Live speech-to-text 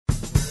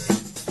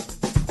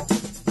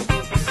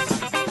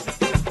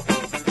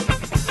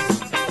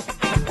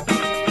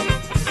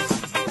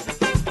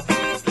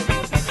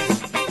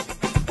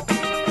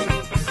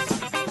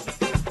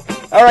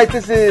All right,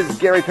 this is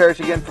Gary Parrish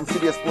again from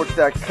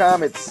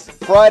CBSSports.com. It's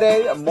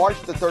Friday,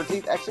 March the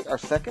 13th, actually our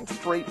second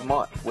straight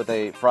month with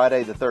a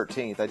Friday the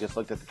 13th. I just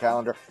looked at the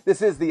calendar.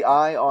 This is the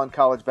Eye on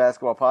College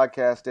Basketball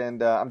podcast,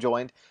 and I'm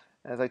joined,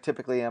 as I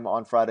typically am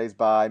on Fridays,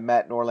 by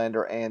Matt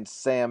Norlander and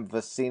Sam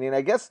Vecenie. And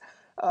I guess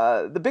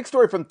the big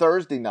story from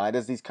Thursday night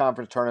as these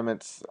conference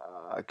tournaments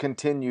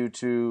continue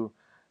to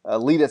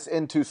lead us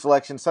into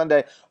Selection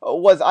Sunday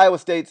was Iowa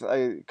State's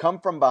come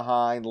from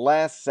behind,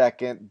 last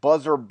second,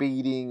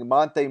 buzzer-beating,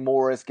 Monte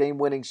Morris,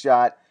 game-winning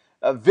shot,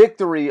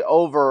 victory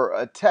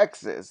over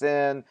Texas.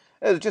 And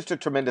it was just a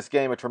tremendous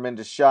game, a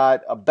tremendous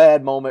shot, a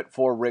bad moment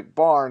for Rick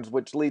Barnes,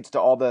 which leads to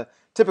all the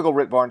typical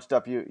Rick Barnes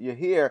stuff you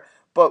hear.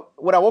 But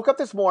when I woke up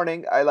this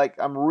morning,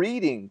 I'm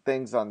reading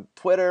things on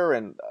Twitter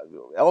and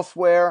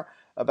elsewhere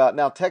about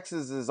now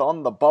Texas is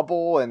on the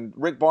bubble and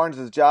Rick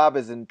Barnes' job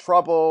is in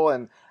trouble.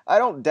 And I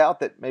don't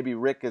doubt that maybe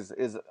Rick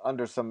is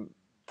under some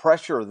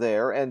pressure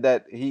there and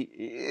that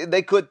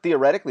they could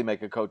theoretically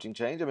make a coaching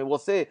change. I mean, we'll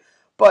see.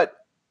 But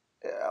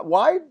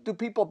why do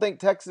people think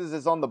Texas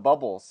is on the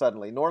bubble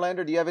suddenly?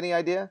 Norlander, do you have any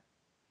idea?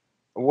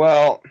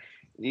 Well,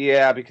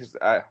 yeah, because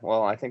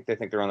I think they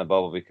think they're on the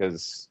bubble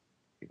because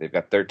they've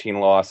got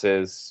 13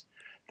 losses.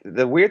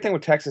 The weird thing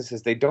with Texas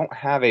is they don't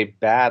have a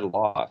bad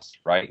loss,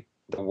 right?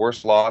 The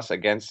worst loss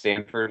against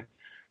Stanford,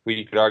 who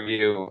you could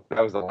argue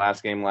that was the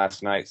last game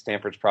last night.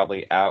 Stanford's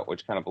probably out,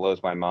 which kind of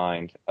blows my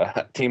mind.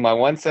 Team I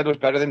once said was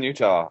better than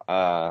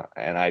Utah,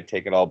 and I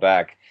take it all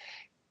back.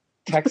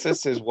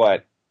 Texas is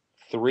what?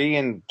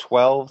 3-12,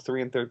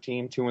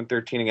 3-13,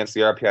 2-13 against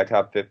the RPI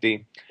top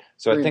 50.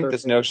 So I think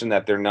this notion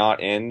that they're not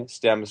in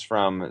stems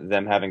from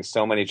them having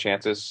so many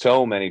chances,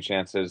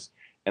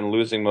 and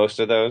losing most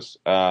of those.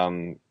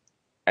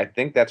 I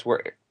think that's where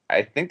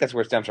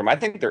it stems from. I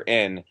think they're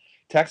in.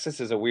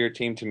 Texas is a weird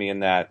team to me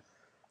in that,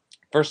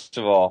 first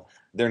of all,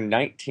 they're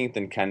 19th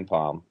in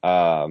KenPom.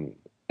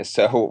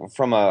 So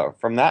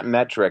from that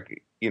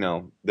metric,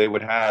 they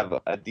would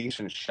have a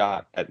decent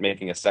shot at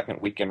making a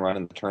second weekend run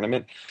in the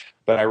tournament.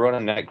 But I wrote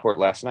on Night Court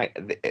last night,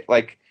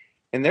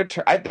 in their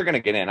they're going to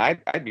get in.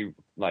 I'd be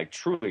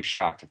truly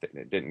shocked if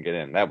they didn't get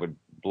in. That would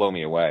blow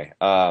me away.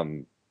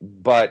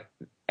 But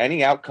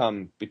any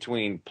outcome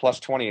between plus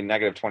 20 and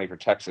negative 20 for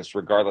Texas,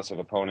 regardless of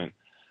opponent,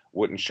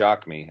 wouldn't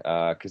shock me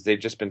because they've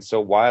just been so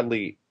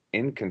wildly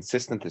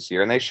inconsistent this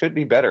year, and they should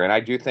be better. And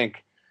I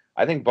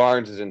think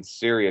Barnes is in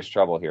serious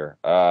trouble here.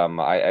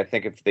 I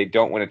think if they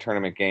don't win a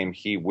tournament game,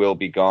 he will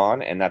be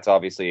gone, and that's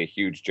obviously a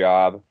huge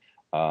job.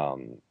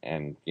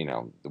 And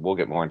we'll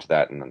get more into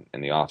that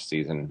in the off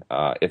season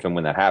if and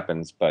when that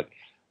happens. But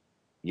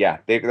yeah,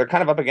 they're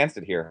kind of up against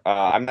it here.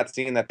 I'm not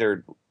seeing that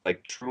they're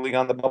truly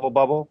on the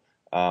bubble.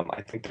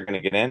 I think they're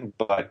going to get in,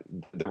 but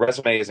the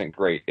resume isn't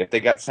great. If they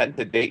got sent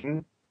to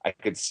Dayton, I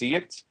could see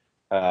it.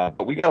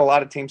 But we got a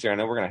lot of teams here. I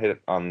know we're going to hit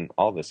it on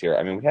all this here.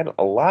 I mean, we had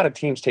a lot of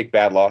teams take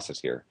bad losses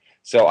here.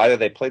 So either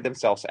they played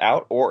themselves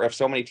out, or if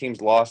so many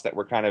teams lost that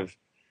were kind of,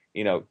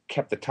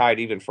 kept the tide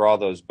even for all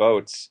those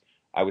boats,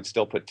 I would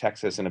still put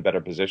Texas in a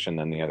better position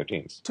than the other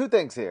teams. Two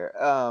things here.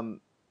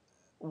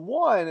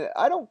 One,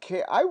 I don't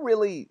care. I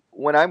really,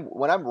 when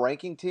I'm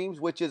ranking teams,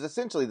 which is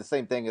essentially the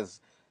same thing as,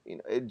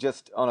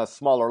 just on a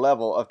smaller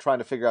level of trying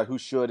to figure out who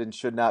should and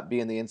should not be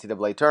in the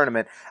NCAA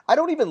tournament, I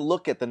don't even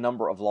look at the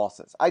number of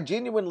losses. I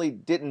genuinely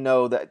didn't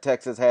know that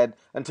Texas had,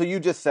 until you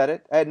just said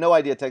it, I had no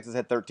idea Texas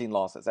had 13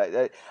 losses.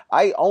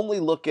 I only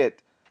look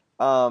at,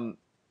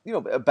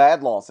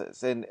 bad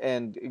losses and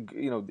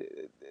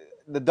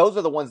those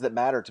are the ones that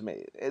matter to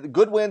me.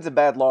 Good wins and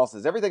bad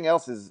losses. Everything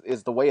else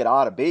is the way it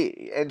ought to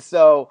be. And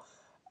so,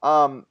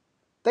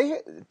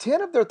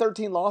 10 of their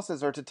 13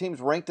 losses are to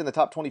teams ranked in the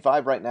top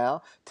 25 right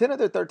now. 10 of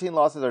their 13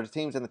 losses are to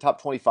teams in the top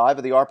 25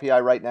 of the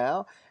RPI right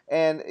now.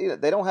 And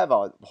they don't have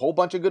a whole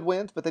bunch of good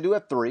wins, but they do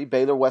have 3,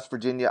 Baylor, West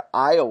Virginia,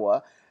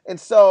 Iowa. And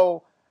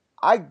so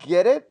I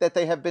get it that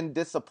they have been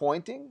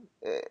disappointing.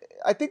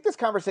 I think this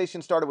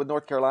conversation started with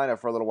North Carolina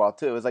for a little while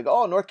too. It's like,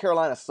 oh, North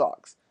Carolina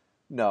sucks.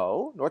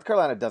 No, North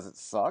Carolina doesn't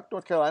suck.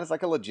 North Carolina's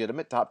like a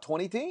legitimate top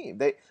 20 team.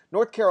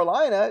 North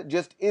Carolina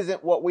just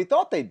isn't what we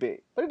thought they'd be.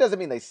 But it doesn't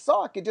mean they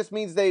suck. It just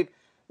means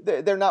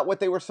they're not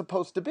what they were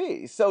supposed to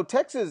be. So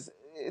Texas,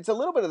 it's a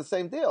little bit of the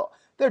same deal.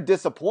 They're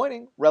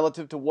disappointing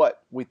relative to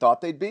what we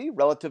thought they'd be,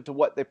 relative to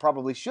what they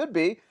probably should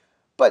be.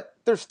 But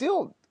they're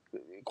still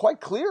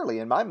quite clearly,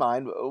 in my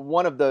mind,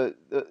 one of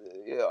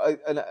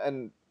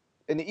an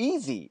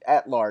easy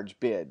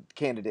at-large bid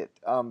candidate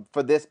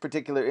for this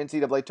particular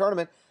NCAA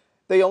tournament.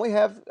 They only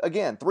have,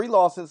 again, 3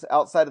 losses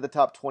outside of the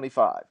top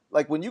 25.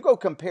 When you go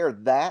compare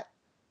that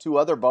to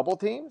other bubble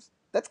teams,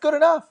 that's good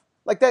enough.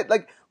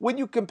 When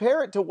you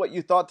compare it to what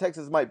you thought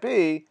Texas might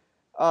be,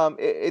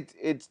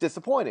 it's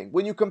disappointing.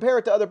 When you compare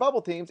it to other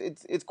bubble teams,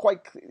 it's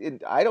quite.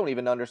 I don't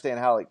even understand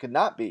how it could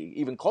not be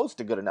even close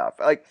to good enough.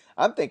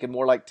 I'm thinking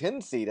more like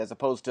 10 seed as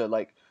opposed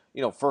to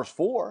first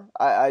 4.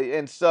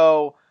 And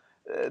so.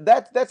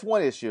 That's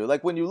one issue.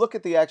 When you look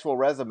at the actual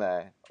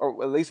resume,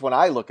 or at least when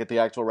I look at the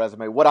actual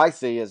resume, what I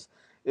see is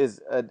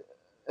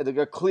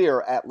a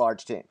clear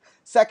at-large team.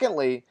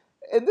 Secondly,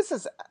 and this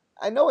is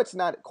I know it's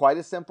not quite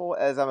as simple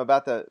as I'm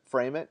about to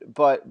frame it,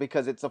 but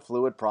because it's a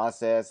fluid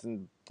process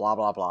and blah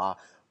blah blah.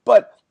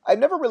 But I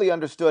never really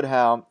understood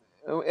how,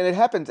 and it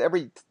happens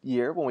every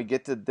year when we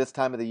get to this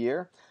time of the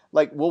year.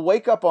 Like we'll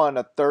wake up on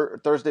a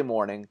Thursday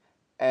morning,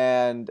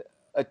 and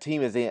a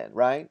team is in,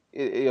 right?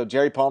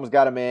 Jerry Palm's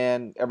got him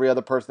in. Every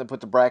other person that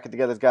puts a bracket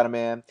together's got him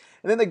in,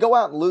 and then they go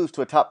out and lose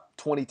to a top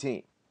 20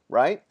 team,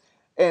 right?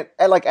 And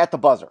like at the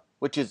buzzer,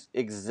 which is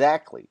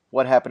exactly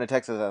what happened to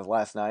Texas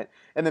last night.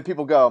 And then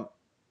people go,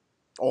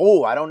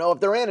 "Oh, I don't know if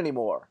they're in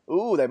anymore.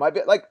 Ooh, they might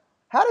be." Like,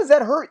 how does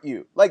that hurt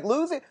you? Like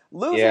losing.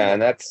 Yeah,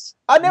 and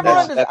I've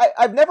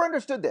never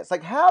understood this.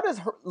 Like, how does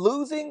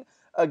losing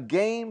a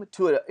game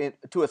to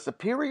a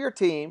superior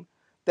team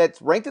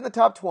that's ranked in the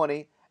top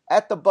 20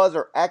 at the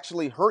buzzer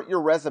actually hurt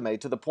your resume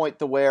to the point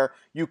to where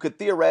you could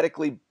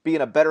theoretically be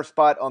in a better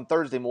spot on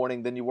Thursday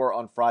morning than you were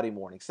on Friday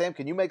morning? Sam,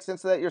 can you make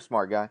sense of that? You're a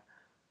smart guy.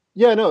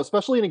 Yeah, no,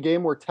 especially in a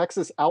game where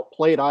Texas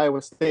outplayed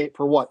Iowa State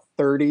for what,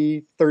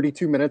 30,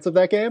 32 minutes of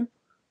that game?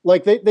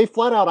 Like they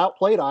flat out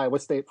outplayed Iowa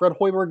State. Fred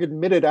Hoiberg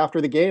admitted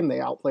after the game they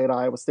outplayed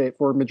Iowa State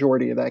for a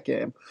majority of that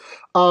game.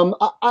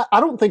 I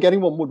don't think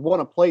anyone would want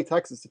to play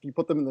Texas if you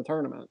put them in the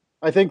tournament.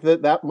 I think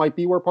that might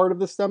be where part of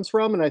this stems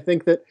from. And I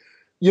think that,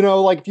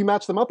 like if you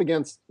match them up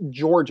against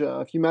Georgia,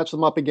 if you match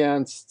them up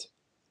against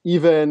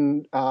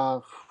even,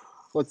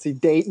 let's see,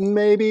 Dayton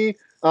maybe,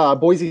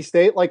 Boise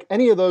State, like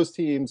any of those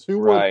teams, who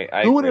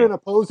would an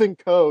opposing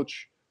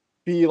coach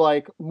be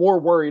like more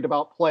worried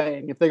about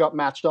playing if they got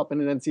matched up in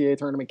an NCAA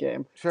tournament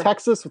game? Sure.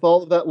 Texas with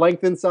all of that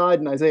length inside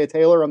and Isaiah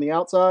Taylor on the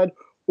outside,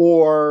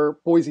 or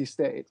Boise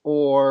State,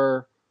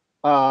 or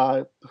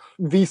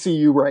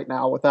VCU right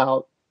now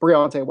without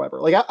Breonte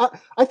Weber. Like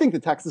I think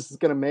that Texas is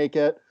going to make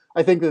it.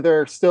 I think that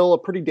they're still a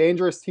pretty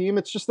dangerous team.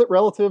 It's just that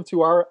relative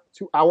to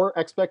our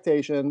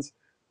expectations,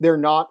 they're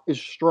not as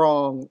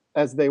strong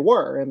as they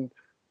were, and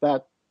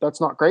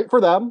that's not great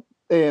for them.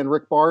 And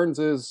Rick Barnes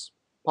is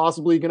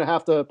possibly going to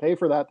have to pay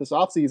for that this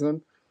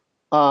offseason.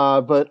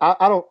 But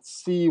I don't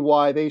see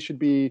why they should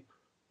be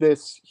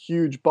this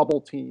huge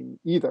bubble team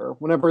either.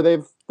 Whenever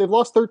they've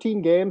lost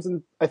 13 games,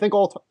 and I think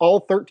all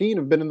 13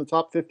 have been in the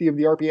top 50 of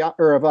the RPI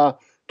or of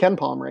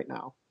KenPom right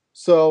now.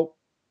 So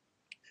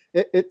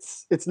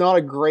it's not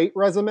a great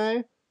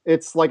resume.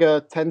 It's like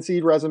a 10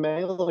 seed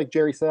resume, like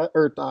Jerry said,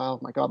 or oh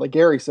my God, like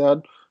Gary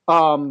said.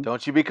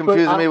 Don't you be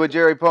confusing me with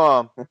Jerry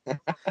Palm.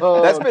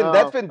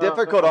 That's been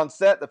difficult on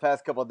set the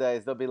past couple of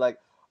days. They'll be like,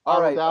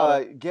 "All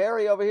right,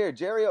 Gary over here,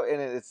 Jerry,"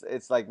 and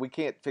it's like we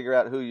can't figure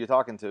out who you're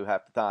talking to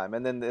half the time.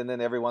 And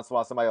then every once in a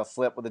while somebody will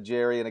slip with a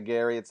Jerry and a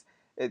Gary.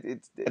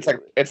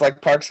 It's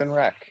like Parks and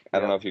Rec. I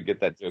don't know if you get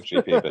that joke,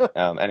 GP,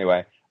 but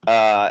anyway.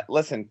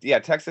 Listen, yeah,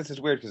 Texas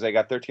is weird because they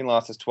got 13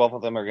 losses, 12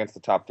 of them are against the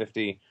top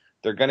 50.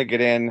 They're going to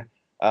get in.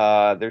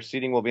 Their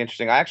seeding will be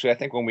interesting. I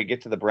think when we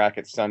get to the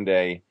bracket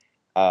Sunday,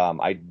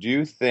 I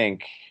do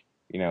think,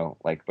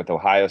 like with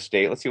Ohio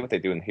State, let's see what they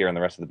do here in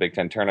the rest of the Big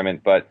Ten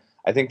tournament. But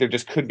I think there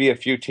just could be a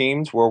few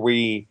teams where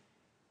we,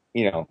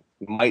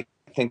 might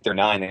think they're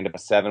 9, they end up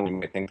at 7. We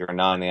might think they're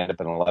 9, they end up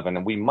at 11.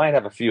 And we might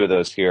have a few of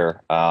those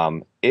here.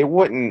 It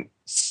wouldn't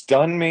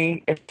stun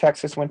me if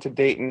Texas went to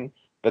Dayton,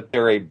 but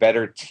they're a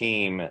better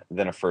team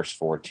than a first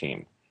 4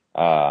 team.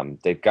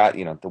 They've got,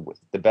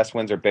 the best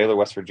wins are Baylor,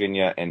 West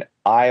Virginia, and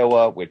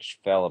Iowa, which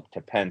fell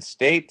to Penn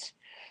State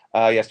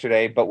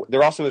yesterday. But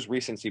there also is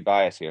recency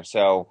bias here.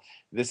 So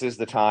this is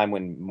the time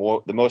when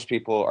the most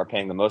people are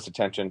paying the most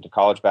attention to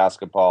college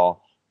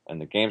basketball, and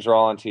the games are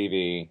all on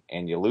TV,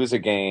 and you lose a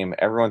game,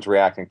 everyone's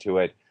reacting to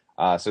it.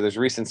 So there's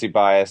recency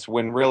bias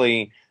when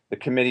really the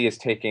committee is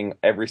taking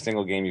every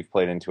single game you've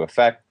played into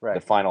effect. Right.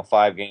 The final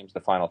 5 games, the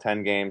final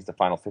 10 games, the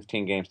final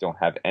 15 games don't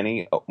have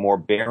any more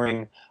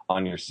bearing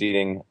on your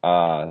seeding.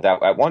 That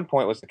at one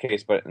point was the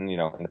case, but in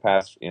the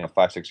past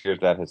 5-6 years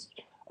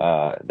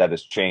that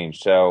has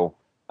changed. So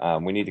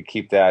we need to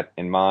keep that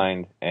in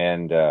mind.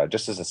 And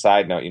just as a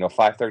side note,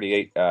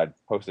 538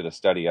 posted a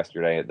study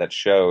yesterday that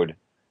showed,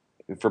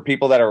 for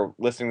people that are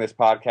listening to this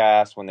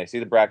podcast, when they see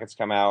the brackets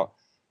come out,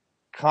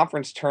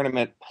 conference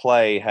tournament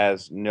play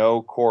has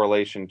no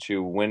correlation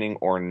to winning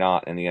or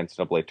not in the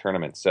NCAA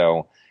tournament.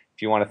 So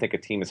if you want to think a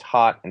team is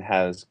hot and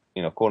has,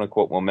 quote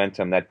unquote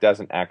momentum, that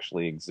doesn't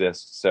actually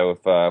exist. So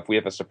if we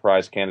have a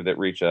surprise candidate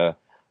reach a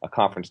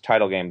conference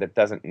title game, that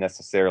doesn't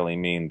necessarily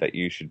mean that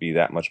you should be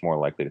that much more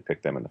likely to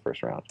pick them in the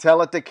first round.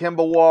 Tell it to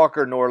Kimball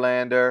Walker,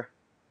 Norlander.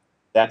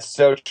 That's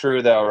so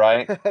true, though,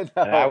 right? No.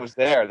 And I was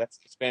there.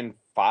 It's been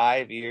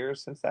 5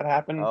 years since that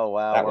happened. Oh,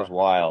 wow. That was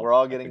wild. We're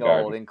all getting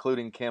old,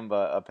 including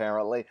Kimba,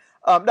 apparently.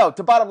 No,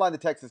 to bottom line the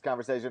Texas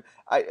conversation,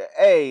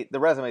 the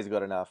resume is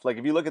good enough. Like,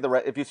 if you look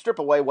at if you strip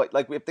away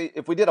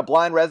if we did a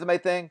blind resume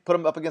thing, put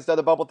them up against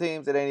other bubble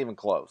teams, it ain't even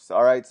close,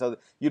 all right? So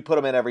you'd put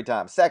them in every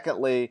time.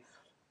 Secondly,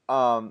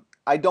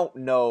 I don't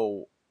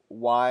know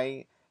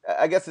why.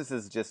 I guess this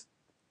is just,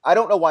 I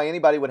don't know why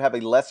anybody would have a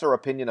lesser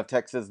opinion of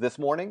Texas this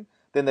morning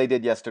than they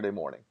did yesterday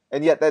morning.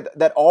 And yet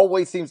that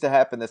always seems to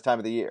happen this time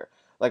of the year.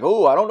 like,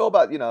 oh, I don't know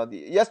about,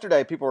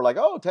 yesterday people were like,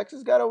 oh,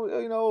 Texas got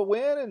a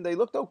win and they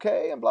looked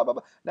okay and blah, blah,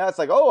 blah. Now it's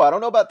like, oh, I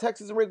don't know about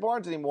Texas and Rick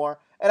Barnes anymore.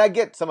 And I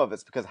get some of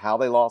it's because how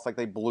they lost, like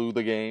they blew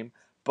the game.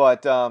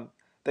 But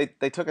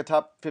they took a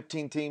top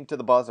 15 team to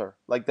the buzzer.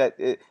 Like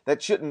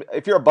that shouldn't,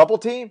 if you're a bubble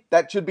team,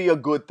 that should be a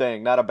good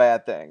thing, not a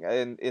bad thing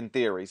in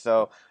theory.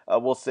 So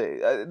we'll see.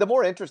 The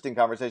more interesting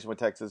conversation with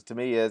Texas to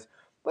me is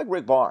like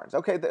Rick Barnes.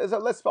 Okay,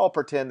 let's all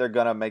pretend they're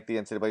going to make the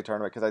NCAA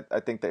tournament because I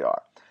think they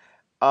are.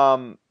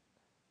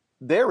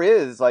 There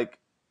is like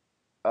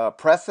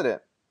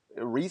precedent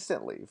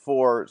recently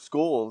for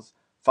schools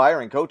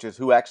firing coaches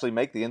who actually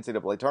make the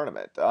NCAA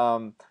tournament.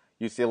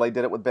 UCLA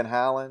did it with Ben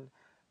Howland.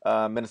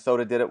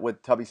 Minnesota did it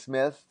with Tubby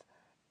Smith.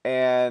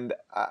 And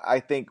I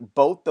think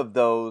both of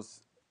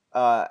those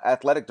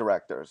athletic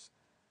directors,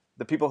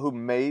 the people who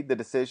made the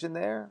decision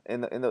there,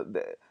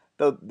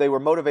 though they were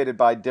motivated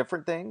by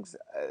different things,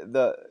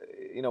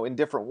 in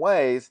different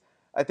ways,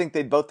 I think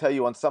they'd both tell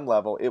you on some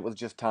level it was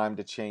just time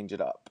to change it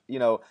up.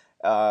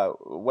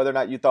 Whether or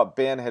not you thought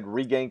Ben had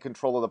regained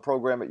control of the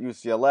program at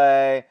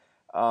UCLA,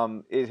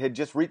 it had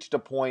just reached a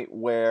point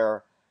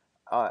where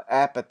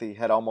apathy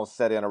had almost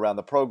set in around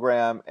the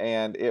program,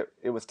 and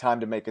it was time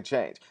to make a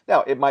change.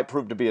 Now, it might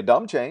prove to be a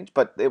dumb change,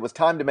 but it was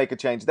time to make a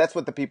change. That's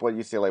what the people at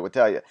UCLA would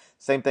tell you.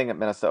 Same thing at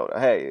Minnesota.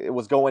 Hey, it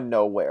was going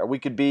nowhere. We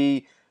could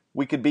be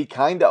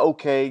kind of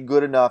okay,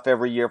 good enough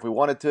every year if we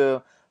wanted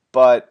to,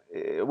 but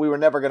we were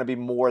never going to be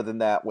more than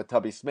that with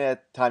Tubby Smith.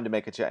 Time to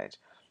make a change.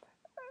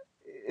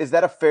 Is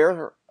that a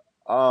fair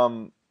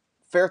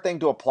thing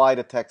to apply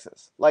to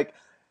Texas? Like,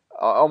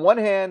 on one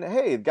hand,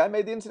 hey, the guy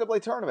made the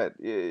NCAA tournament.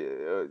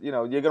 You're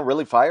going to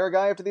really fire a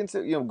guy after going to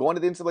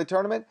the NCAA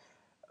tournament?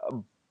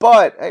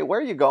 But hey, where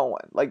are you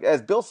going? Like,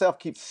 as Bill Self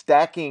keeps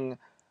stacking,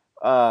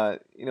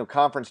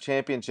 conference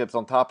championships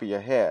on top of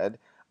your head.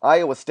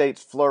 Iowa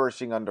State's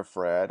flourishing under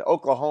Fred.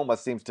 Oklahoma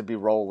seems to be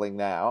rolling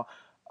now.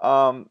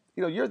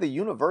 You're the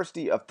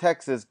University of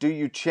Texas. Do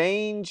you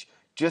change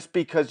just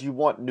because you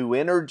want new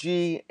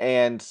energy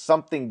and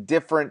something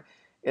different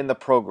in the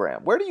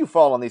program? Where do you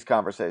fall on these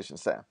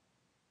conversations, Sam?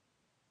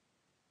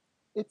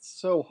 It's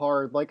so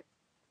hard. Like,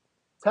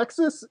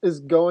 Texas is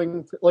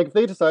going to, like, if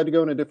they decide to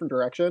go in a different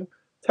direction,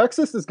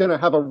 Texas is going to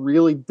have a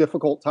really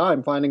difficult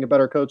time finding a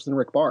better coach than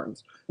Rick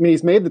Barnes. I mean,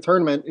 he's made the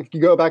tournament. If you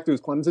go back to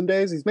his Clemson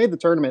days, he's made the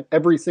tournament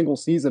every single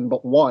season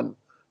but one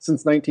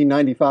since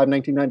 1995,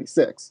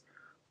 1996.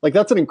 Like,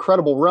 that's an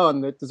incredible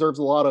run that deserves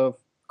a lot of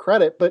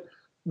credit, but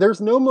there's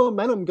no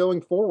momentum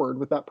going forward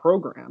with that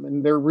program,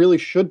 and there really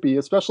should be,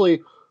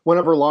 especially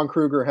whenever Lon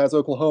Kruger has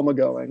Oklahoma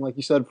going. Like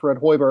you said, Fred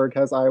Hoiberg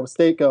has Iowa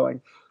State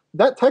going.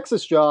 That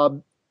Texas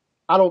job,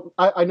 I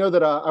know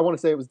that I want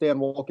to say it was Dan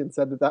Wolkin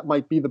said that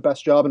might be the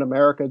best job in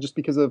America just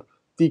because of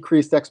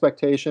decreased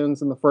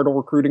expectations and the fertile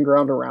recruiting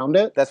ground around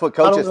it. That's what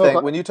coaches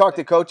think. When you talk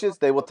to coaches,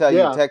 they will tell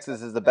you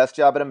Texas is the best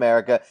job in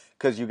America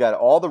because you got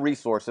all the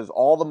resources,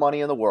 all the money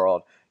in the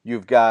world.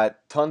 You've got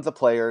tons of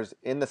players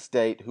in the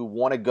state who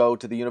want to go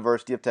to the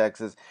University of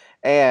Texas,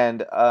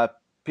 and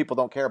people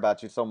don't care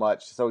about you so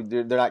much, so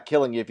they're not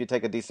killing you if you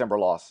take a December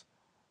loss.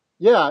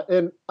 Yeah,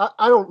 and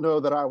I don't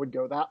know that I would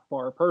go that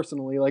far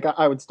personally. Like,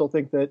 I would still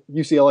think that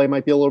UCLA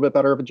might be a little bit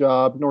better of a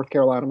job. North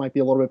Carolina might be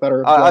a little bit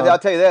better of a job. I'll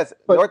tell you this.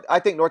 I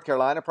think North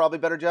Carolina probably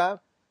better job.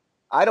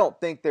 I don't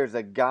think there's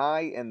a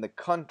guy in the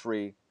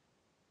country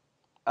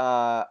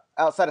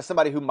outside of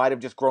somebody who might have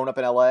just grown up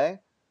in L.A.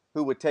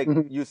 who would take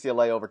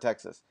UCLA over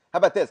Texas. How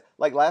about this?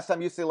 Like, last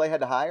time UCLA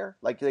had to hire,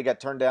 like they got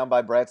turned down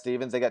by Brad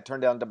Stevens. They got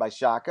turned down by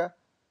Shaka.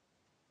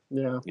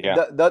 Yeah.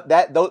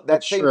 That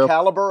same true.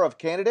 caliber of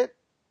candidate,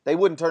 they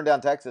wouldn't turn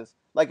down Texas.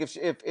 Like,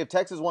 if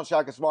Texas wants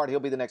Shaka Smart, he'll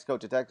be the next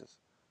coach of Texas.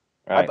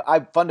 Right. I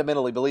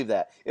fundamentally believe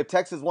that. If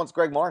Texas wants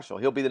Greg Marshall,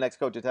 he'll be the next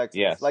coach of Texas.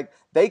 Yes. Like,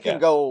 they can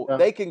go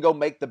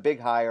make the big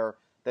hire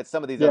that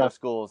some of these other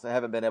schools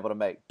haven't been able to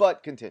make.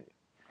 But continue.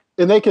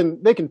 And they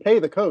can pay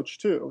the coach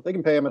too. They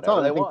can pay him a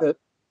ton. I think that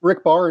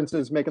Rick Barnes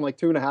is making like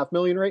 $2.5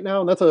 million right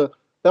now, and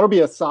that'll be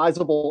a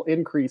sizable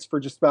increase for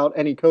just about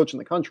any coach in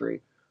the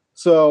country.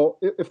 So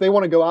if they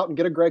want to go out and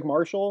get a Greg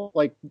Marshall,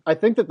 like, I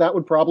think that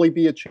would probably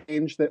be a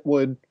change that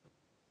would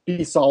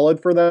be solid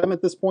for them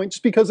at this point,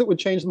 just because it would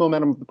change the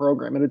momentum of the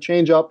program. It would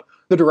change up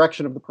the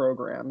direction of the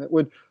program. It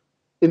would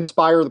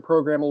inspire the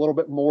program a little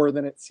bit more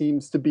than it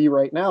seems to be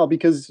right now,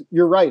 because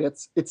you're right,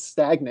 it's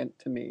stagnant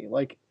to me.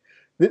 Like,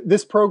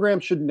 this program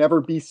should never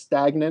be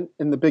stagnant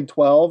in the Big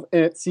 12,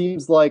 and it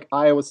seems like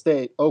Iowa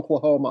State,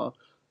 Oklahoma,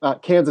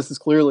 Kansas has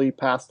clearly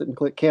passed it,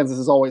 and Kansas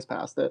has always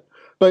passed it.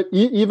 But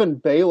even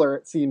Baylor,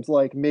 it seems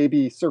like,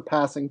 maybe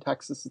surpassing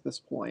Texas at this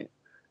point.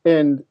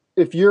 And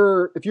if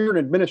you're an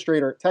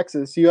administrator at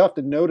Texas, you have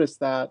to notice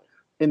that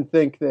and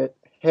think that,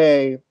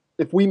 hey,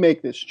 if we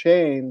make this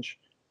change,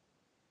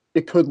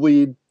 it could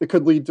lead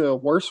to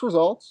worse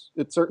results.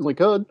 It certainly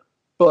could,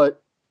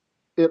 but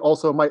it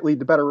also might lead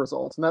to better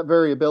results. And that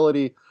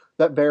variability,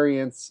 that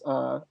variance,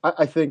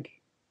 I think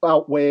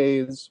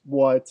outweighs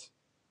what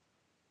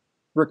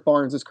Rick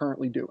Barnes is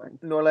currently doing.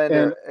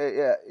 Norlander,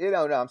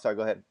 no, I'm sorry,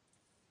 go ahead.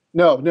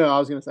 No, I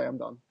was going to say I'm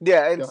done.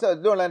 Yeah, and so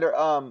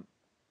Norlander,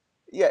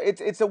 Yeah,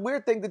 it's a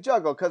weird thing to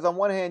juggle because on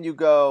one hand you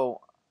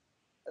go,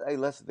 hey,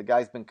 listen, the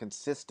guy's been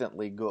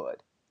consistently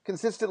good,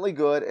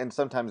 and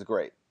sometimes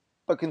great,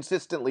 but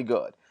consistently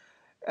good.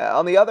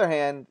 On the other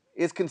hand,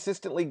 is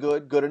consistently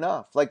good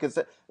enough? Like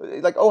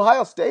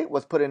Ohio State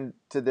was put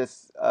into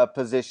this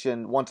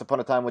position once upon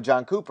a time with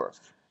John Cooper,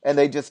 and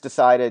they just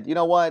decided, you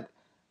know what,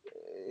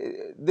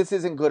 this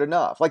isn't good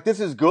enough. Like this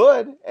is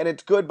good, and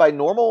it's good by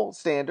normal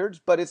standards,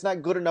 but it's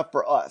not good enough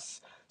for us.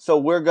 So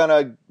we're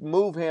gonna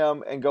move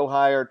him and go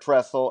hire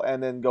Tressel,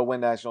 and then go win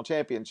national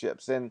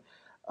championships. And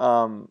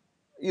um,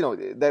 you know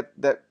that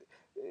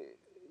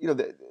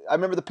I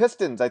remember the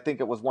Pistons. I think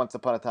it was once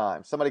upon a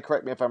time. Somebody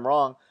correct me if I'm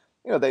wrong.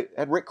 They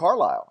had Rick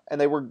Carlisle, and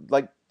they were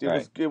like,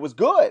 Right. it was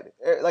good.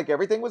 Like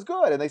everything was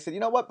good, and they said, you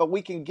know what? But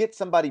we can get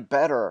somebody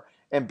better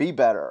and be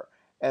better.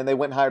 And they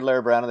went and hired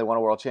Larry Brown, and they won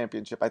a world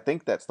championship. I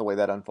think that's the way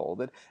that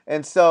unfolded.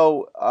 And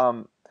so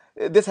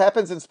this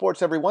happens in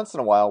sports every once in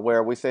a while,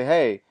 where we say,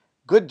 "Hey,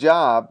 good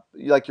job!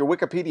 Like your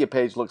Wikipedia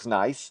page looks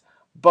nice,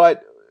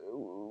 but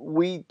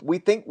we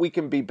think we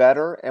can be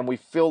better, and we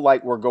feel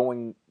like we're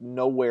going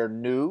nowhere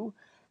new."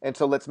 And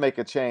so let's make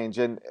a change.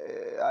 And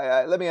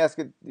let me ask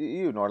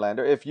you,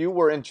 Norlander, if you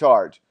were in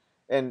charge,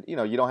 and you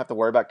don't have to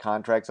worry about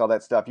contracts, all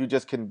that stuff.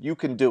 You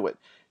can do it.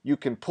 You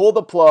can pull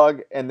the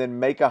plug and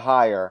then make a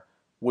hire.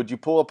 Would you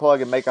pull a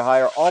plug and make a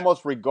hire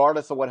almost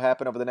regardless of what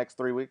happened over the next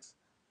 3 weeks?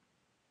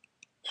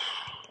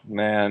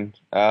 Man,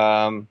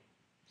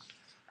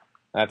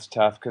 that's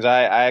tough because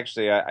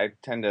I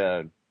tend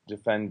to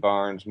defend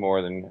Barnes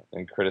more than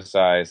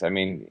criticize. I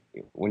mean,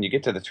 when you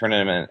get to the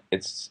tournament,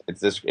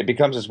 it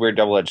becomes this weird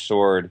double-edged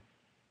sword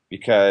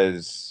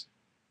because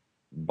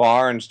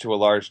Barnes, to a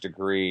large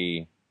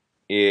degree,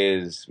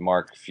 is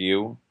Mark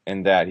Few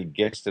in that he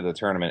gets to the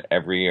tournament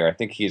every year. I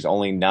think he's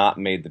only not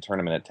made the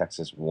tournament at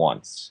Texas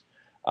once.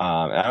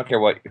 And I don't care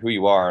who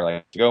you are,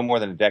 like to go more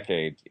than a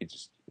decade,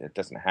 it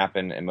doesn't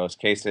happen in most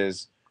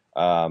cases.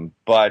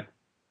 But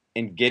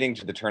in getting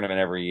to the tournament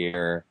every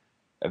year,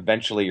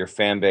 eventually your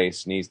fan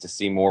base needs to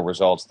see more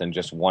results than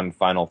just one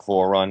Final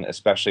Four run,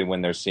 especially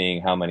when they're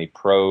seeing how many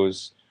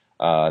pros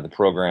the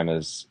program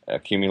is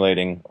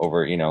accumulating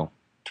over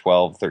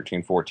 12,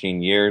 13,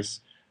 14 years.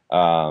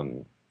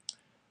 Um,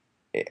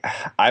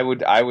 I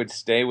would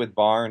stay with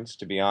Barnes,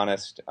 to be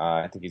honest.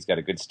 I think he's got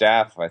a good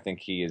staff. I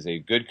think he is a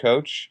good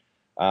coach.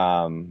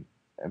 Um,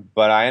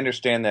 but I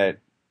understand that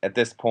at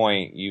this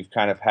point you've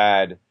kind of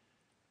had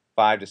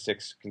 5 to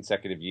 6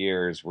 consecutive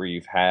years where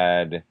you've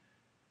had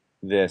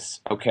this,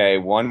 okay,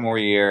 one more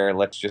year,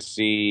 let's just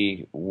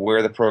see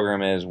where the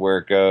program is, where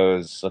it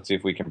goes, let's see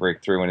if we can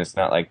break through, and it's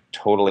not like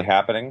totally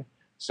happening.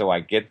 So I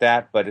get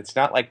that, but it's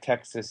not like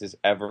Texas is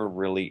ever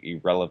really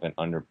irrelevant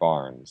under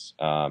Barnes.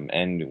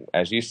 And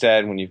as you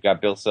said, when you've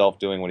got Bill Self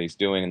doing what he's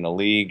doing in the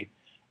league,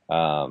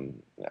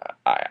 um,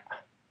 I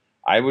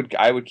I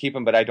would keep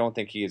him, but I don't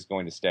think he is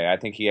going to stay. I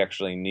think he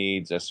actually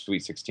needs a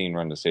Sweet 16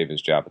 run to save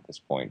his job at this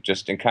point.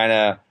 Just in kind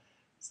of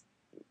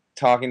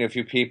talking to a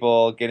few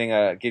people, getting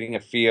a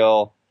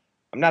feel.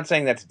 I'm not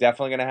saying that's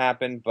definitely going to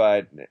happen,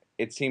 but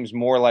it seems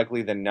more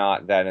likely than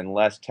not that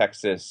unless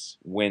Texas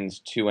wins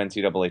 2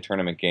 NCAA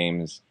tournament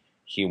games,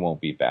 he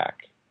won't be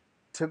back.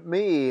 To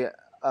me,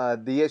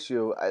 the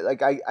issue,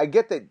 I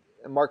get that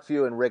Mark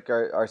Few and Rick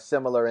are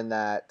similar in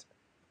that,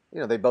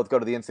 they both go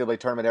to the NCAA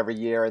tournament every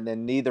year, and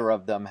then neither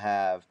of them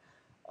have,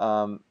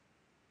 um,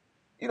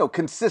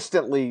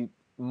 consistently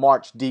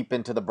marched deep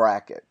into the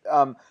bracket.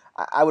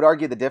 I would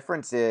argue the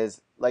difference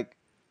is,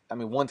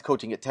 one's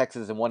coaching at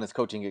Texas and one is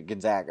coaching at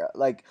Gonzaga.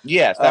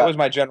 Yes, that was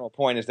my general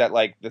point. Is that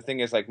like the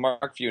thing is like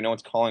Mark Few? No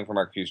one's calling for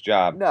Mark Few's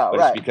job, No, but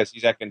it's right. because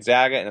he's at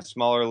Gonzaga in a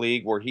smaller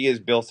league where he is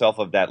Bill Self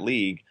of that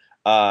league.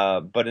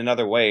 But in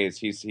other ways,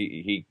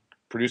 he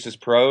produces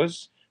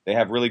pros. They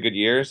have really good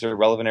years. They're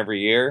relevant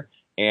every year,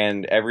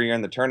 and every year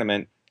in the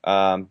tournament,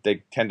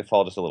 they tend to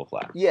fall just a little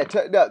flat. Yeah,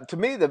 to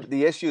me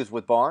the issues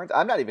with Barnes,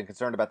 I'm not even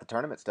concerned about the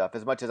tournament stuff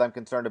as much as I'm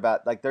concerned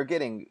about they're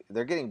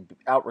getting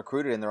out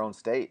recruited in their own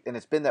state, and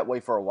it's been that way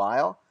for a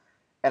while.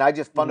 And I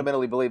just Mhm.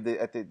 fundamentally believe that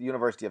at the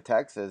University of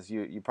Texas,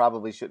 you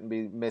probably shouldn't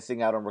be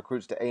missing out on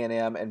recruits to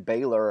A&M and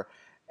Baylor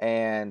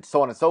and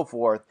so on and so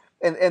forth.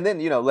 And then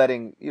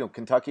letting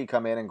Kentucky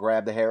come in and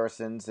grab the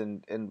Harrisons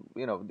and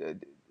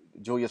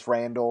Julius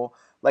Randle.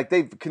 Like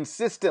they've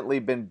consistently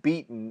been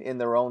beaten in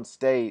their own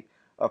state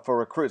for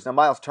recruits. Now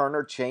Miles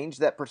Turner changed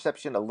that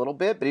perception a little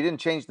bit, but he didn't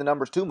change the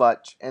numbers too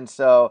much. And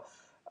so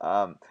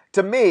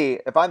to me,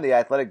 if I'm the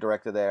athletic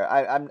director there,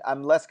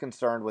 I'm less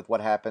concerned with what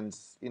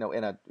happens, in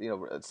a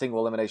single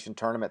elimination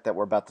tournament that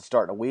we're about to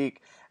start in a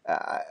week.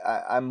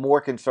 I'm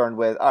more concerned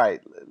with, all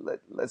right,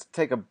 let's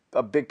take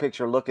a big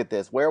picture look at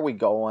this. Where are we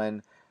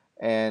going?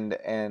 And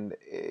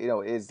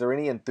is there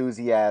any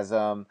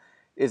enthusiasm?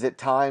 Is it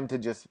time to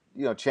just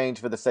change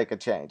for the sake of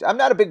change? I'm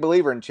not a big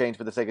believer in change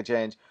for the sake of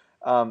change.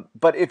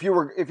 But if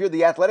you're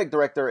the athletic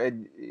director,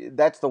 and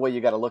that's the way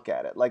you got to look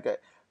at it.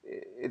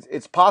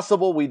 It's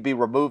possible we'd be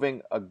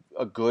removing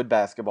a good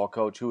basketball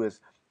coach who has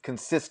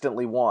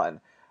consistently won,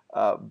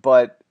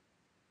 but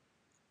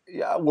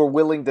yeah, we're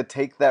willing to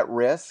take that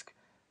risk.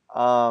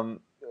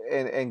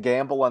 and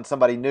gamble on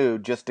somebody new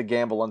just to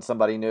gamble on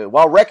somebody new,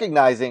 while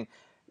recognizing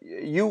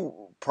you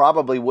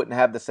probably wouldn't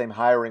have the same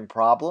hiring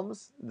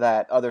problems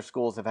that other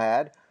schools have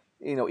had,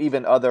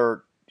 even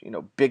other,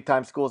 big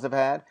time schools have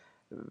had,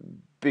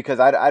 because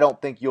I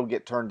don't think you'll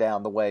get turned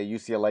down the way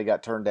UCLA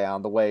got turned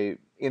down, the way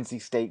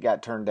NC State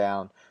got turned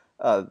down,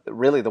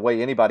 really the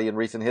way anybody in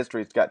recent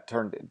history has got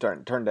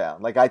turned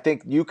down. Like, I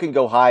think you can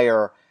go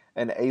hire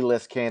an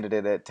A-list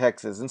candidate at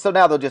Texas, and so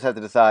now they'll just have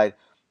to decide,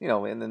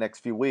 in the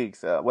next few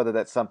weeks, whether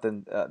that's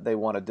something they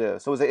want to do.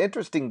 So it was an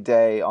interesting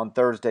day on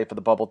Thursday for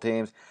the bubble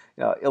teams.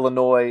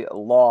 Illinois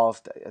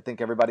lost. I think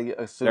everybody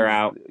assumes They're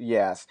out.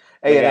 Yes.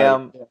 They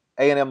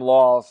A&M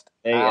lost.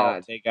 They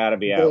Out. got to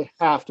be out. They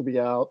have to be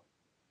out.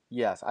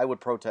 Yes, I would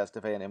protest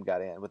if A&M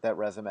got in with that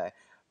resume.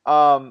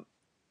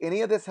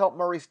 Any of this help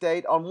Murray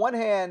State? On one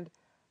hand,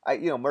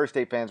 Murray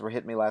State fans were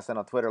hitting me last night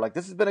on Twitter like,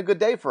 this has been a good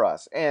day for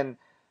us. And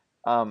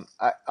on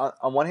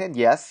one hand,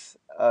 yes,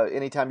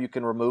 anytime you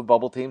can remove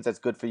bubble teams, that's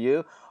good for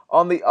you.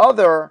 On the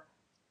other,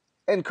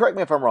 and correct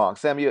me if I'm wrong,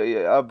 Sam,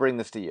 I'll bring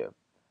this to you.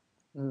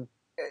 Mm.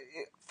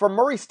 For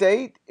Murray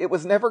State, it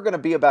was never going to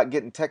be about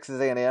getting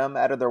Texas A&M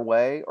out of their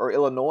way or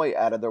Illinois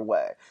out of their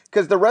way,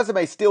 because the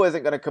resume still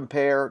isn't going to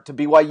compare to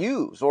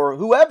BYU's or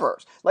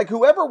whoever's. Like,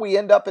 whoever we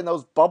end up in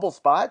those bubble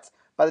spots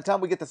by the time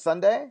we get to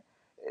Sunday,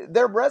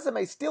 their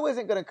resume still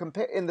isn't going to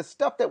compare, in the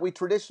stuff that we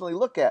traditionally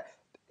look at,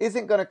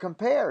 isn't going to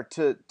compare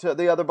to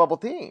the other bubble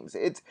teams.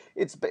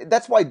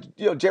 That's why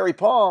Jerry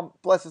Palm,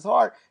 bless his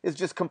heart, is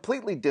just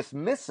completely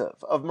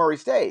dismissive of Murray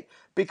State,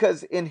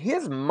 because in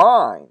his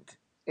mind,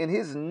 in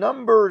his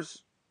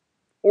numbers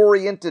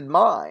oriented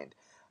mind,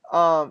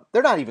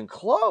 they're not even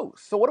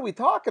close. So what are we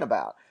talking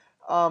about?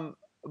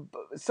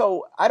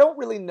 So I don't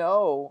really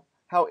know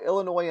how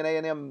Illinois and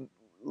A&M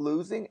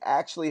losing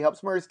actually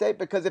helps Murray State,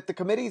 because if the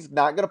committee's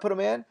not going to put them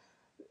in,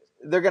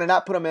 they're going to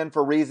not put them in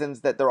for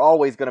reasons that they're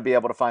always going to be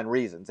able to find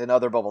reasons in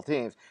other bubble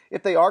teams.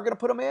 If they are going to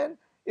put them in,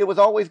 it was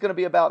always going to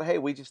be about, hey,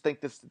 we just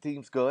think this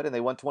team's good and they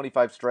won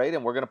 25 straight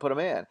and we're going to put them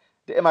in.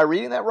 Am I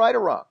reading that right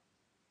or wrong?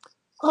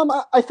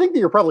 I think that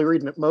you're probably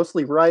reading it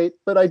mostly right,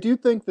 but I do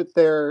think that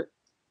there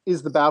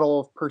is the battle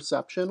of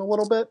perception a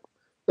little bit.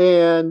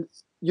 And,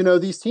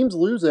 these teams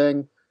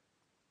losing,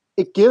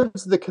 it could give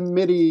the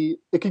committee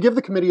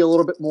a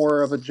little bit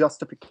more of a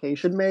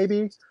justification,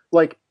 maybe,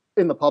 like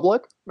in the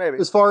public, maybe,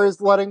 as far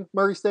as letting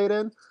Murray State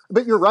in.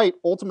 But you're right.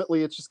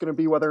 Ultimately, it's just going to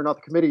be whether or not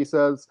the committee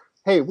says,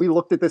 hey, we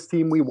looked at this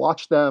team, we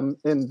watched them,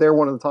 and they're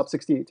one of the top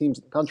 68 teams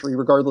in the country,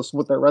 regardless of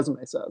what their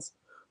resume says.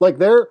 Like,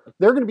 they're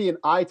going to be an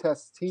eye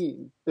test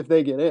team if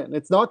they get in.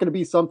 It's not going to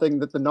be something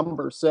that the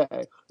numbers say.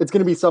 It's going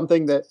to be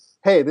something that,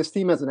 hey, this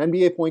team has an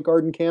NBA point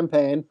guard in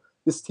campaign.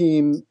 This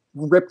team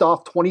ripped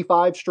off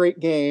 25 straight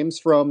games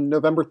from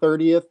November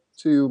 30th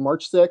to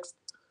March 6th.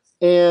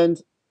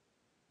 And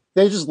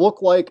they just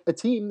look like a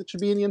team that should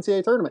be in the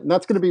NCAA tournament. And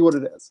that's going to be what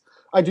it is.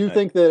 I do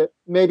think that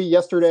maybe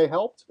yesterday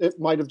helped. It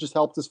might have just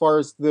helped as far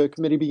as the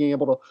committee being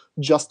able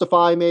to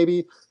justify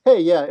maybe, hey,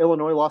 yeah,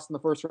 Illinois lost in the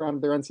first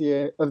round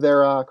of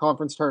their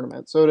conference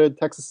tournament. So did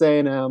Texas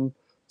A&M.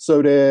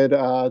 So did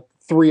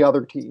 3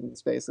 other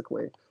teams,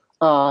 basically.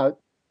 And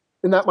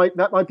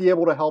that might be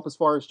able to help as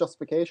far as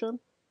justification.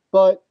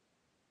 But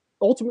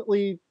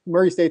ultimately,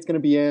 Murray State's going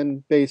to be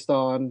in based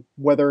on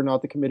whether or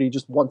not the committee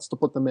just wants to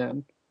put them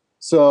in.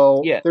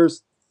 So it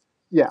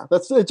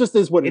just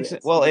is what it is.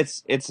 Well,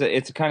 it's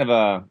a kind of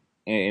a,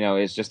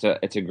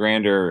 it's a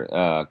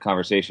grander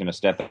conversation, a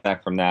step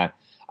back from that.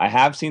 I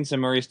have seen some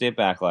Murray State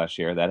backlash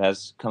here that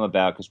has come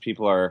about because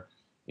people are,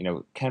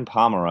 Ken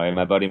Pomeroy,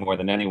 my buddy more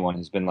than anyone,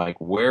 has been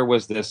like, where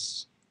was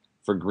this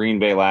for Green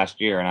Bay last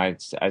year? And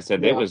I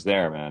said, it was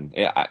there, man.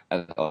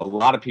 A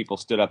lot of people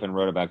stood up and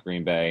wrote about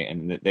Green Bay,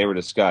 and they were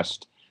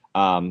discussed.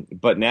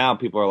 But now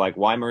people are like,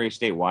 why Murray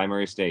State? Why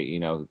Murray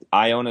State?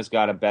 Iona's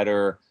got a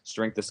better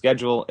strength of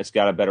schedule. It's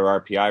got a better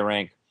RPI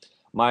rank.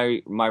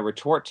 My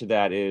retort to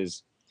that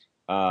is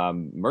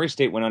Murray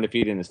State went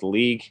undefeated in this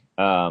league,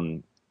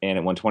 and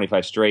it won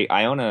 25 straight.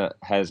 Iona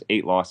has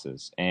 8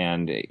 losses,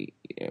 and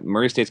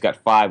Murray State's got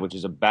 5, which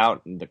is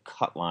about the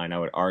cut line, I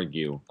would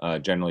argue,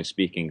 generally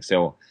speaking.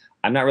 So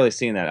I'm not really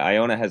seeing that.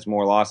 Iona has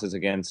more losses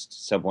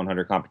against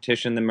sub-100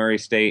 competition than Murray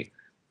State.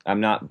 I'm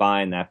not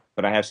buying that,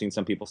 but I have seen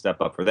some people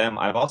step up for them.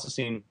 I've also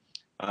seen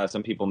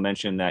some people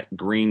mention that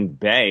Green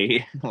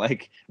Bay,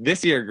 like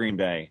this year Green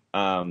Bay,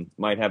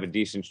 might have a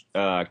decent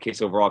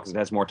case overall because it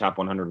has more top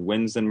 100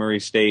 wins than Murray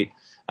State.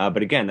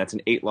 But again, that's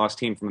an 8-loss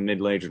team from a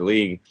mid-major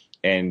league.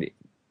 And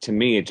to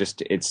me,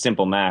 it's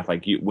simple math.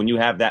 Like when you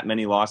have that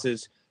many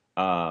losses,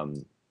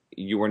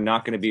 you are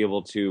not going to be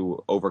able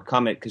to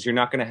overcome it because you're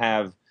not going to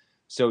have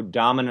so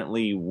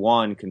dominantly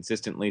won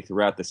consistently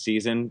throughout the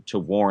season to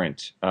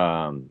warrant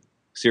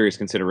serious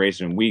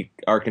consideration. We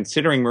are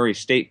considering Murray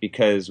State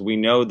because we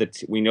know the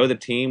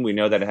team. We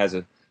know that it has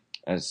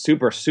a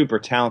super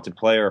talented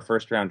player, a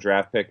first-round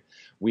draft pick.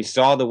 We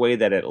saw the way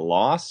that it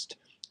lost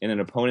in an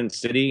opponent's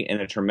city in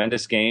a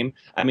tremendous game.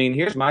 I mean,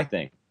 here's my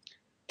thing.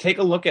 Take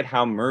a look at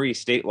how Murray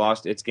State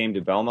lost its game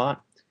to Belmont,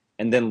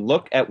 and then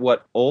look at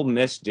what Ole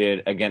Miss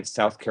did against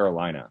South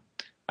Carolina.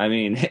 I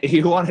mean,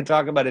 you want to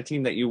talk about a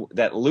team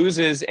that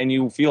loses and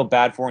you feel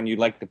bad for and you'd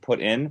like to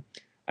put in.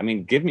 I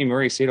mean, give me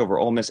Murray State over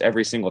Ole Miss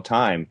every single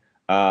time.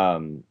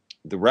 The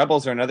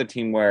Rebels are another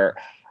team where,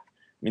 I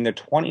mean, they're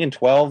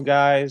 20-12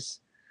 guys.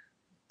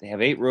 They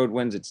have 8 road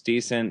wins. It's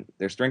decent.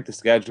 Their strength of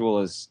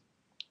schedule is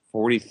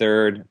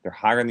 43rd. They're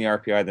higher in the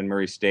RPI than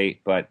Murray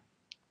State, but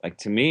like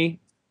to me,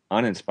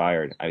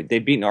 uninspired.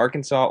 They've beaten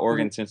Arkansas,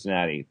 Oregon,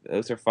 Cincinnati.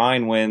 Those are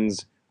fine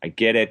wins. I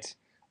get it.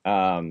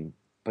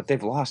 But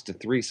they've lost to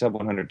 3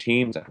 sub-100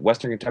 teams: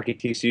 Western Kentucky,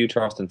 TCU,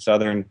 Charleston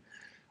Southern.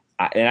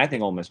 And I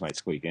think Ole Miss might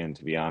squeak in,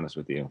 to be honest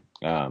with you,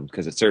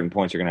 because at certain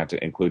points you're going to have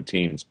to include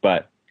teams.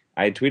 But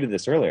I had tweeted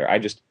this earlier.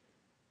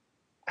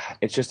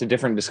 It's just a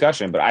different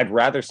discussion. But I'd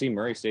rather see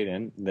Murray State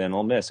in than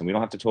Ole Miss, and we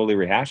don't have to totally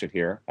rehash it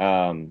here.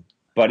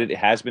 But it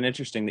has been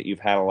interesting that you've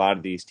had a lot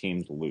of these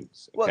teams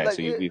lose. Okay, Well,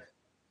 so you've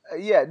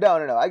yeah, no.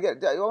 I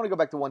want to go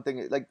back to one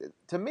thing. Like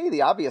to me,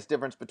 the obvious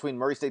difference between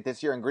Murray State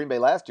this year and Green Bay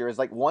last year is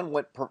like one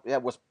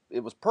was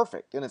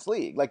perfect in its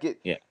league. Like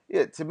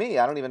to me,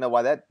 I don't even know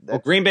why that. Well,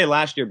 Green Bay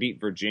last year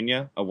beat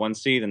Virginia, a 1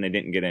 seed, and they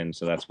didn't get in,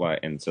 so that's why.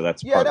 And so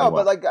that's yeah, no,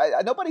 why. but like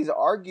nobody's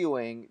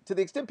arguing. To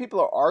the extent people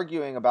are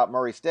arguing about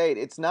Murray State,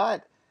 it's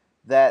not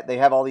that they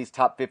have all these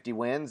top 50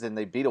 wins and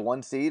they beat a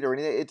 1 seed or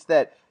anything. It's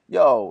that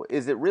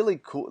is it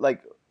really cool?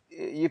 Like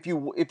if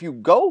you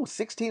go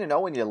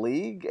 16-0 in your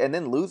league and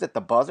then lose at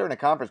the buzzer in a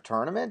conference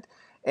tournament,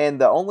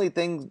 and the only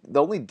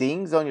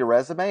dings on your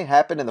resume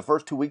happened in the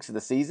first 2 weeks of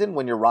the season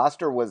when your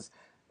roster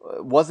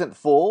wasn't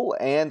full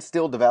and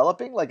still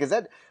developing, like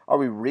are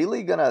we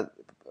really gonna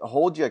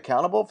hold you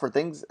accountable for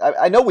things?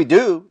 I know we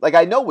do. Like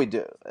I know we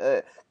do.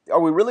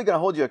 Are we really gonna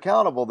hold you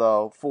accountable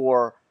though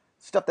for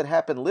stuff that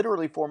happened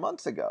literally 4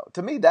 months ago?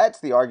 To me, that's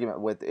the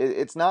argument with it.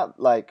 It's not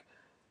like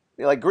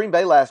Green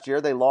Bay last year,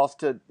 they lost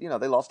to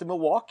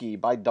Milwaukee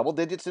by double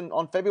digits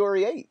on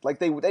February 8th. Like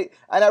they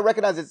and I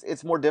recognize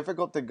it's more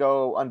difficult to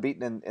go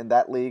unbeaten in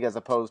that league as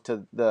opposed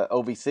to the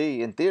OVC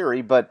in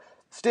theory, but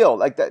still,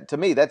 like that to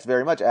me, that's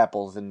very much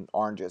apples and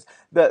oranges.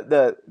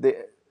 The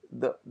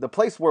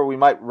place where we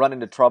might run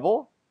into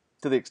trouble,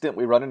 to the extent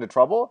we run into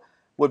trouble,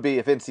 would be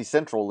if NC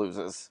Central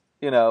loses,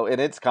 in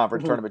its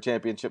conference tournament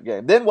championship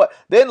game. Then what?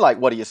 Then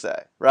what do you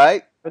say,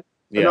 right?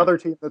 Yeah. Another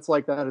team that's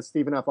like that is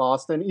Stephen F.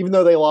 Austin. Even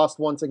though they lost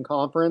once in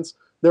conference,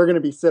 they're going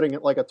to be sitting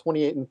at like a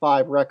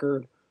 28-5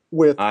 record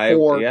with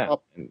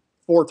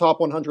four top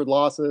 100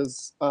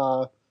 losses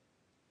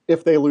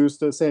if they lose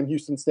to Sam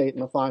Houston State in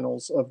the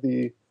finals of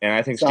the. And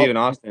I think Stephen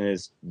Austin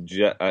is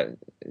I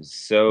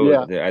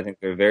think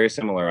they're very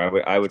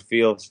similar. I would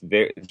feel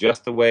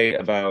just the way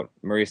about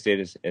Murray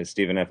State as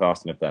Stephen F.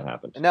 Austin if that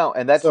happened. No,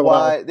 and that's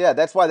why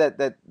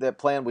that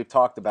plan we've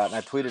talked about and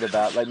I tweeted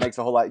about makes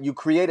a whole lot. You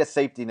create a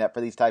safety net for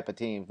these type of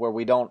teams where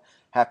we don't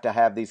have to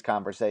have these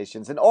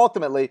conversations. And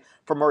ultimately,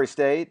 for Murray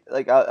State,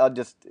 I'll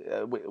just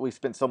we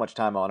spent so much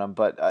time on them,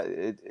 but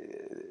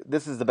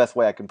this is the best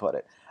way I can put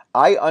it.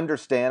 I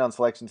understand on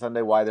Selection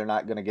Sunday why they're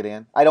not going to get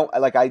in.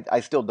 I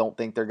still don't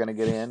think they're going to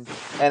get in,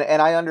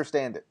 and I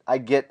understand it. I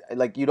get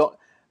you don't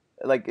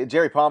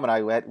Jerry Palm and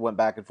I went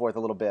back and forth a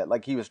little bit.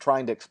 Like he was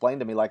trying to explain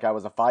to me like I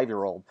was a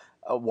 5-year-old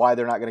why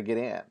they're not going to get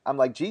in. I'm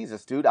like,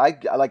 Jesus, dude, I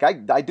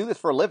do this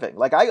for a living.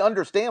 Like I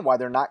understand why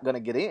they're not going to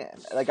get in.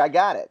 Like I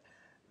got it.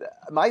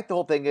 My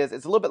whole thing is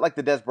it's a little bit like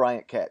the Des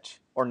Bryant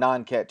catch or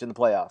non-catch in the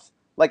playoffs.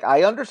 Like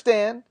I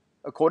understand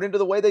according to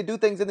the way they do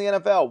things in the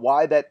NFL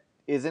why that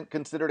isn't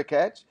considered a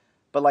catch.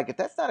 But if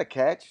that's not a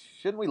catch,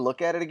 shouldn't we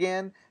look at it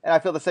again? And I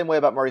feel the same way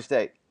about Murray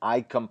State.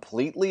 I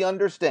completely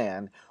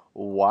understand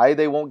why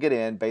they won't get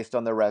in based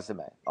on their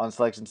resume on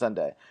Selection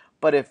Sunday.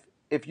 But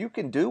if you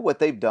can do what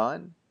they've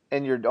done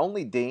and your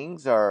only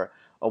dings are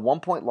a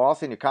 1-point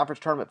loss in your conference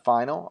tournament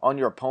final on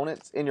your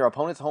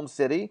opponent's home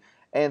city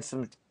and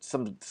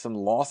some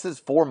losses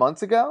 4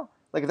 months ago,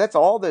 if that's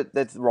all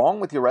that's wrong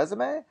with your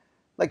resume,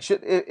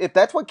 if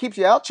that's what keeps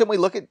you out, shouldn't we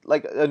look at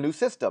a new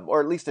system or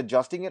at least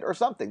adjusting it or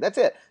something? That's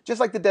it. Just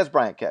like the Des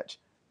Bryant catch.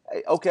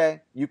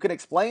 Okay, you can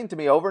explain to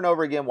me over and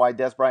over again why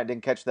Des Bryant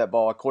didn't catch that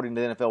ball according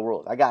to the NFL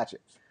rules. I got you.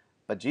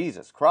 But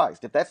Jesus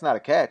Christ, if that's not a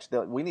catch,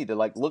 then we need to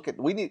look at.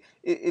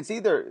 It's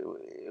either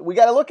we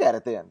got to look at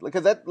it then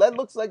because that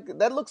looks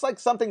like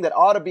something that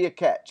ought to be a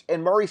catch.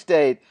 And Murray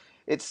State,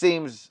 it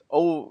seems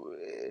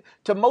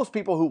to most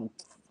people who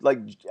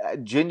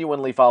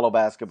genuinely follow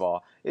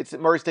basketball,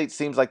 Murray State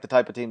seems like the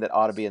type of team that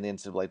ought to be in the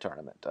NCAA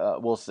tournament.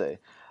 We'll see.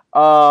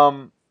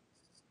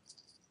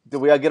 Did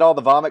we get all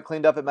the vomit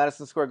cleaned up at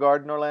Madison Square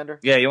Garden, Norlander?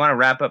 Yeah, you want to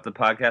wrap up the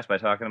podcast by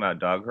talking about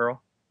Dog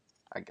Hurl?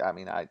 I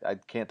mean, I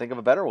can't think of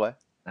a better way.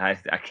 I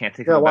can't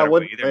think of a better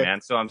way either,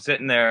 man. So I'm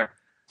sitting there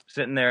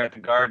at the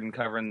Garden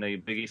covering the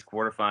Big East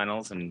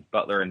quarterfinals, and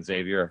Butler and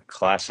Xavier,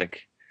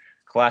 classic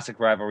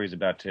rivalry, is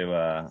about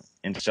to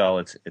install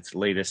its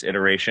latest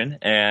iteration.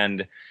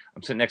 And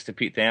I'm sitting next to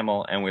Pete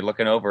Thamel, and we're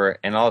looking over,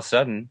 and all of a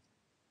sudden,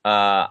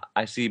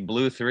 I see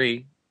Blue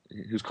 3,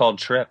 who's called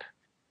Trip,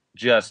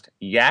 just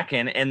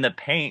yakking in the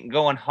paint,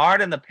 going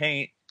hard in the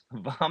paint,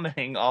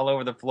 vomiting all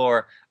over the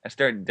floor. I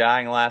started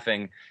dying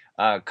laughing.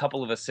 A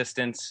couple of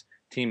assistants,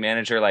 team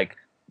manager,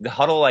 the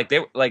huddle,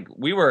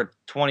 we were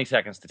 20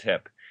 seconds to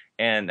tip,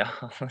 and all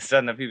of a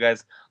sudden a few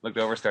guys looked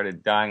over,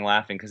 started dying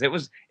laughing because it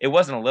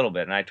wasn't a little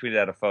bit, and I tweeted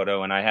out a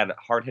photo, and I had a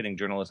hard-hitting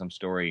journalism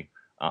story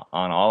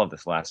on all of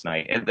this last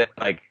night, and that,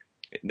 like,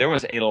 there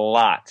was a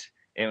lot,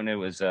 and it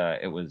was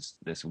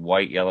this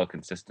white yellow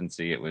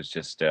consistency. It was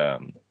just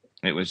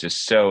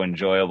so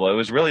enjoyable. It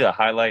was really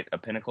a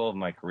pinnacle of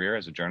my career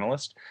as a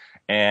journalist,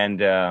 and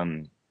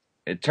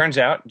it turns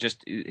out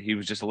he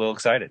was just a little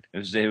excited.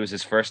 It was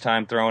his first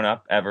time throwing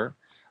up ever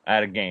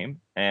at a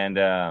game,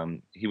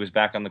 and he was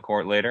back on the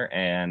court later,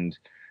 and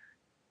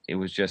it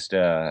was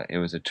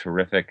a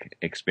terrific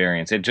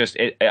experience.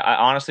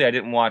 Honestly, I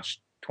didn't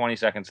watch 20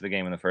 seconds of the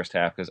game in the first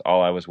half because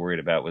all I was worried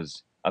about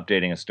was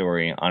updating a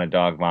story on a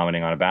dog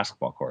vomiting on a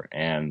basketball court,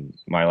 and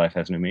my life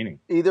has new meaning.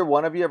 Either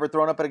one of you ever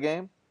thrown up at a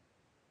game?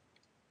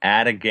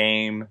 At a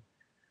game?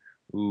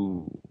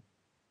 Ooh.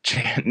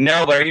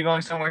 No, but are you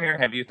going somewhere here?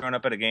 Have you thrown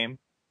up at a game?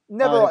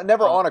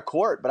 Never on a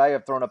court, but I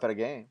have thrown up at a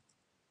game.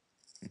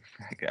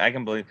 I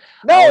can believe.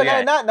 No,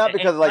 not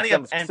because of like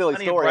some silly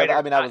story.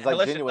 I mean, I was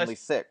like genuinely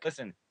sick.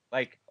 Listen,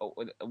 like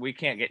we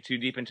can't get too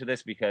deep into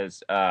this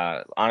because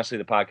honestly,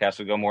 the podcast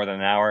would go more than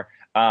an hour.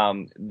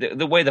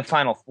 The way the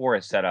Final Four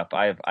is set up,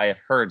 I have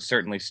heard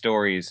certainly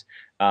stories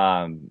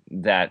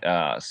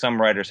that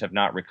some writers have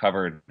not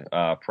recovered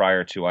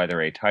prior to either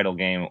a title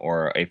game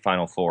or a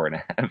Final Four,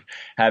 and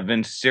have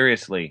been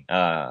seriously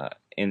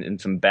in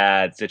some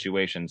bad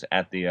situations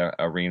at the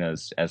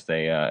arenas as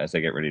they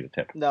get ready to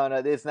tip. No,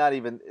 it's not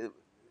even.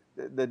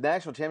 The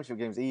national championship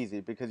game is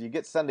easy because you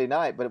get Sunday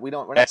night, but we're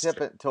not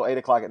tipping until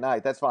 8:00 at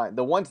night. That's fine.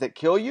 The ones that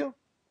kill you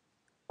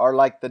are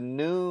like the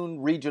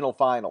noon regional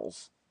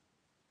finals.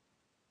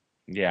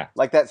 Yeah,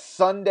 like that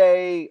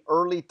Sunday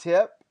early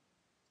tip.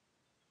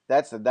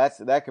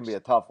 That can be a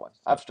tough one.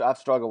 I've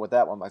struggled with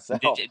that one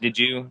myself. Did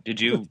you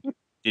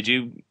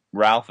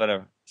Ralph at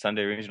a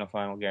Sunday regional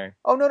final, Gary?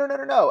 Oh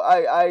no!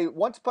 I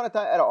once upon a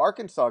time at an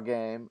Arkansas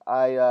game,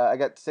 I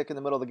got sick in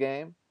the middle of the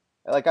game.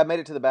 Like I made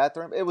it to the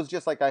bathroom. It was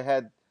just like I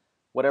had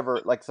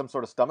whatever, like some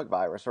sort of stomach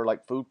virus or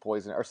like food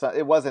poisoning or something.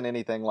 It wasn't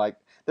anything like.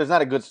 There's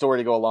not a good story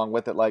to go along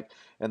with it. Like,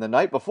 and the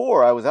night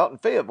before I was out in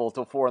Fayetteville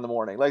till 4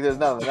 a.m. Like there's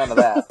none of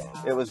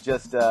that. It was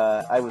just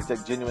I was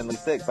genuinely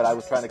sick, but I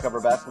was trying to cover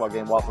a basketball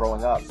game while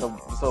throwing up.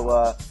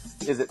 So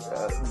is it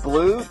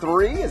Blue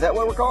 3? Is that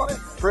what we're calling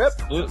it? Trip?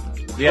 Blue.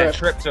 Yeah,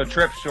 Trip. So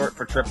Trip, short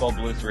for Triple.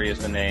 Blue 3 is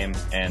the name.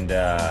 And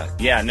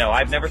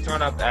I've never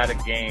thrown up at a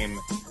game.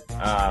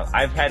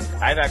 I've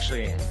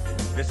actually.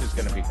 This is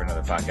going to be for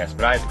another podcast,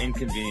 but I've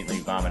inconveniently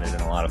vomited in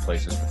a lot of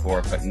places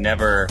before, but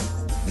never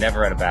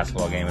at a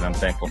basketball game, and I'm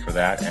thankful for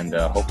that. And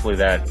hopefully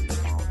that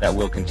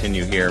will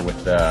continue here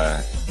with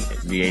the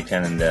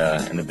A10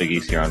 and the Big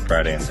East here on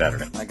Friday and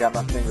Saturday. I got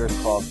my fingers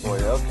crossed for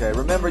you. Okay,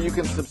 remember you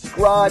can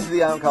subscribe to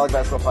the Ion College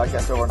Basketball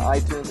Podcast over on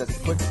iTunes. That's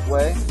the quickest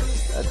way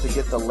to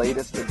get the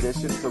latest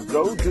edition. So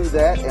go do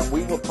that, and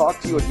we will talk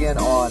to you again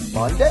on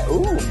Monday.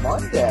 Ooh,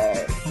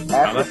 Monday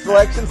after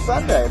Selection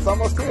Sunday. It's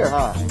almost here,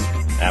 huh?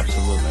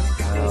 Absolutely.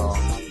 Oh,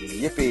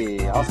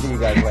 yippee. I'll see you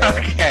guys later.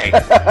 Okay.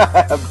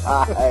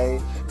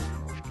 Bye.